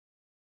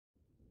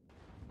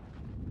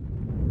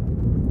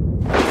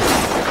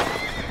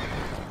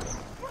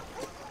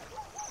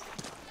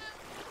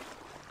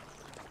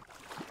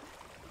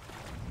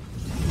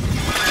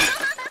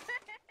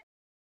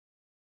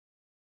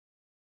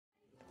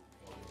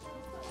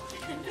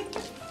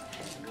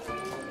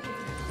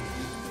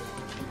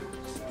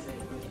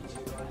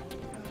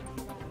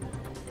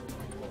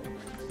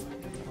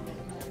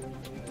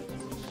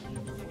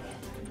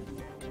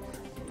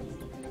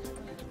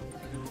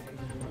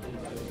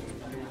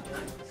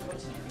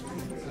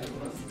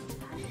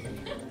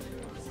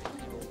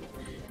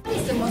What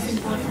is the most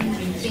important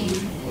thing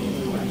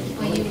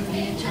when you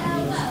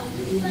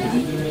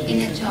in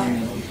a job?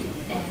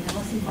 The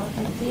most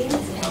important thing,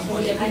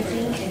 I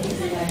think, is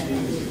the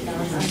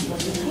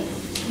responsibility.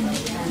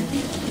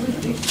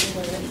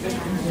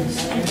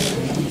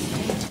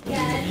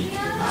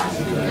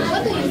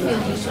 What do you feel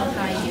you should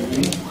hire you?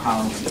 How?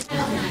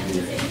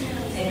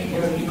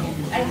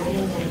 I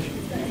think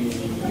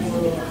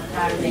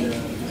are like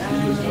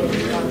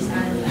because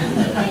I'm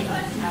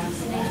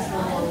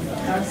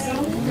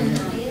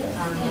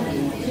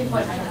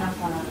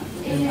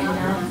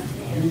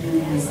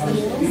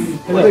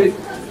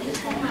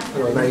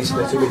Hello, nice to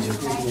meet you.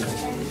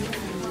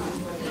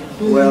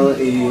 Well,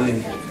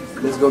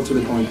 let's go to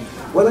the point.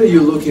 What are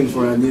you looking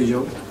for a new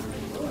job?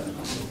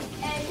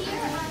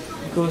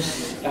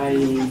 Because I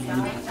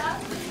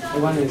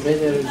want a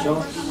better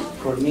job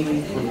for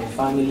me, for the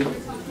family.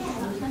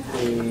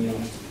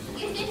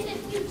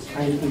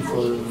 I'm looking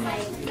for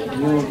a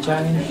new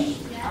challenge,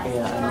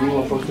 a new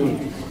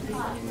opportunity.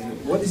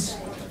 What is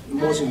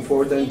most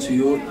important to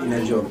you in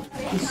a job?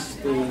 It's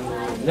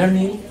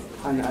learning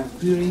and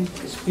acquiring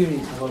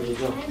experience about the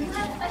job.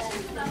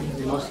 It's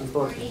the most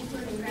important.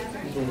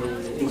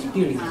 The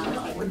experience.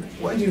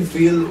 Why do you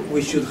feel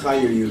we should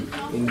hire you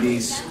in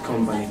this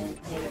company?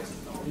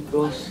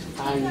 Because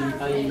I'm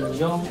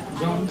young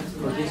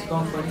for this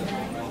company.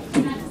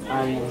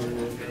 I'm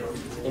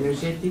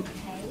energetic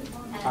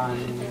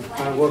and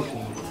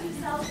hardworking.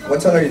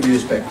 What salary do you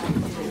expect?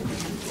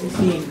 I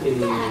think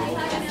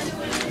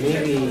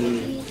maybe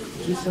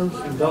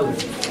 $3,000.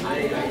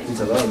 It's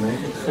a lot, man.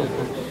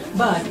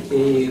 But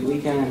we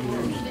can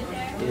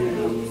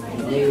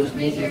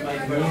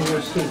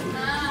negotiate.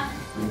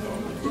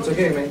 It's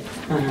okay, man.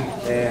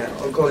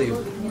 I'll call you.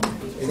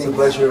 It's a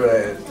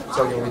pleasure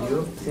talking with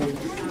you.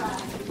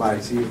 Bye,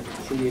 see you.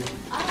 See you.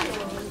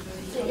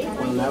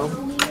 Well, now,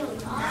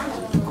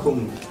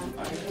 come.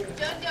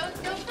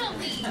 Don't film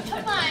me.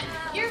 Come on.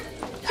 Are you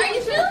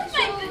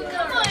filming my?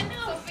 Come on,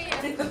 no.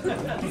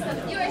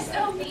 You are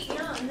so mean.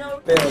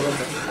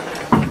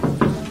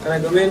 Can I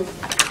come in?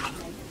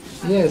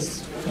 Yes,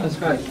 that's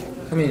right.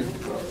 Come in.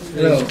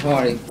 Hello, how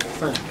are you?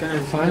 Fine. Can I?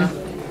 Fine?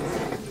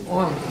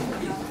 Wow.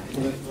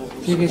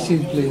 Take a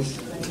seat, please.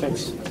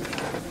 Thanks.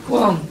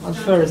 Well, at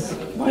first,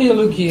 why are you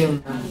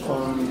looking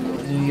for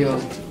New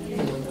York?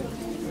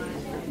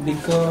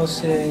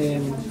 Because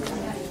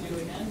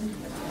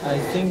I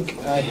think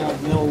I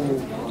have no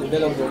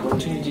developed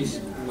opportunities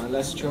in my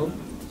last job,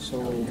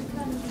 so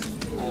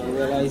I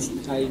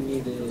realized I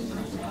need a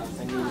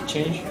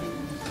change,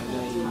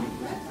 and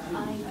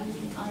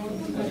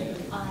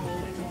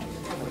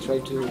I try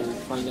to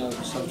find out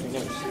something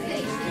else.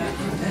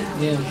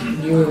 Yeah,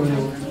 you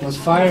was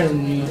fired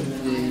and you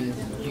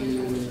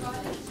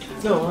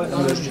No,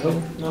 lost your job?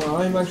 no,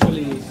 I'm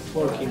actually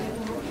working,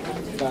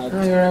 but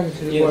No, you're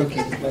actually yeah,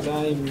 working. but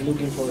I'm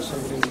looking for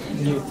something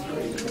new.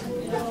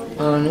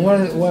 And what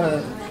are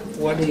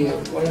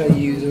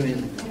you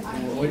doing?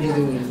 What are you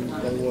doing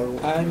at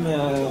work? I'm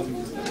a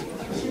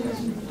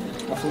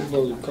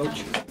football coach.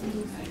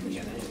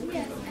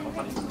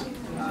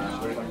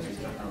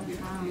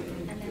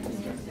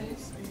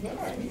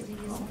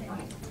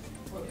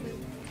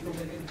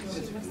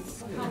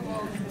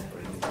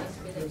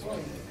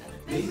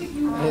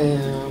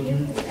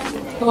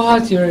 How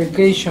has your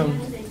education?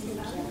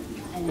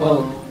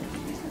 Well,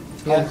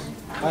 Yes.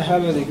 I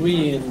have a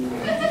degree in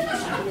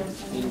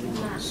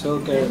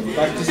soccer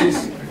practices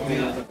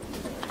and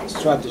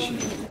strategy.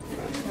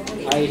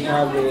 I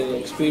have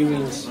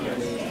experience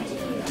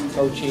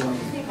coaching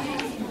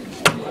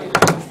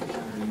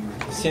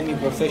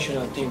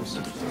semi-professional teams.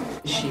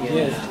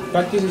 Yes,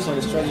 practices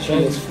and strategy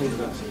is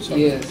football. So,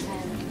 Yes.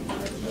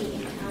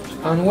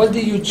 And what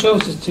did you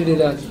choose to study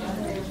that?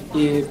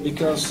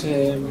 because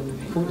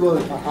football,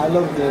 I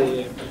love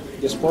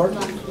the sport.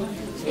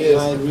 Yes.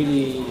 I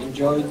really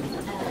enjoyed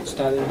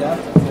studying that,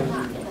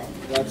 and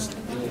that's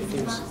the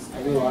things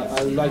I do.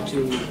 I would like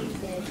to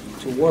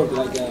work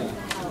like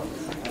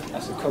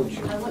as a coach.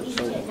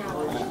 So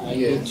I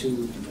Yeah. need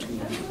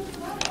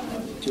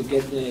to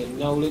get the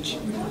knowledge,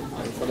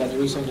 and for that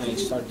reason I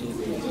started.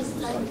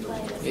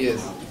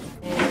 Yes.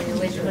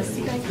 with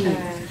respect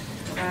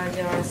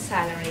your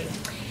salary.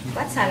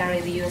 What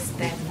salary do you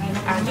expect?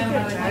 Are you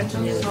prepared to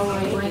The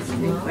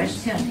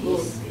question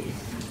is,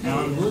 I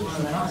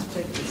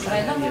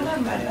don't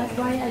remember, that's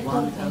why I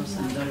told him.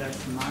 $1,000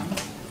 a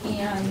month.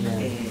 And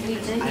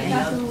I'm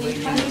not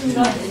willing to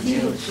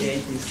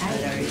negotiate this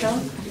salary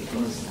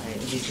because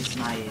this is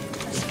my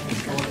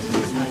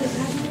important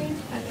salary.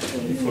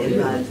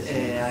 But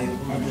I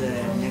would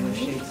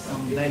negotiate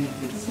some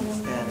benefits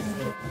instead.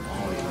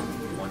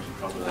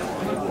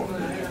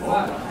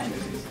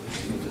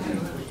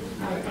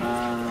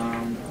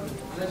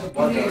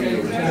 What are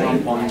your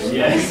points?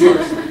 Yes.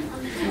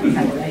 I'm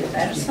a great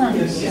person.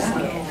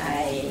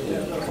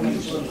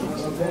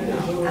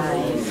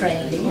 I'm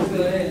friendly,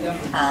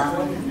 I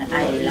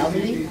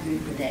lovely,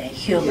 the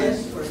human.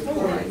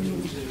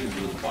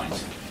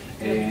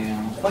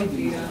 Why do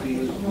you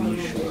feel we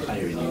should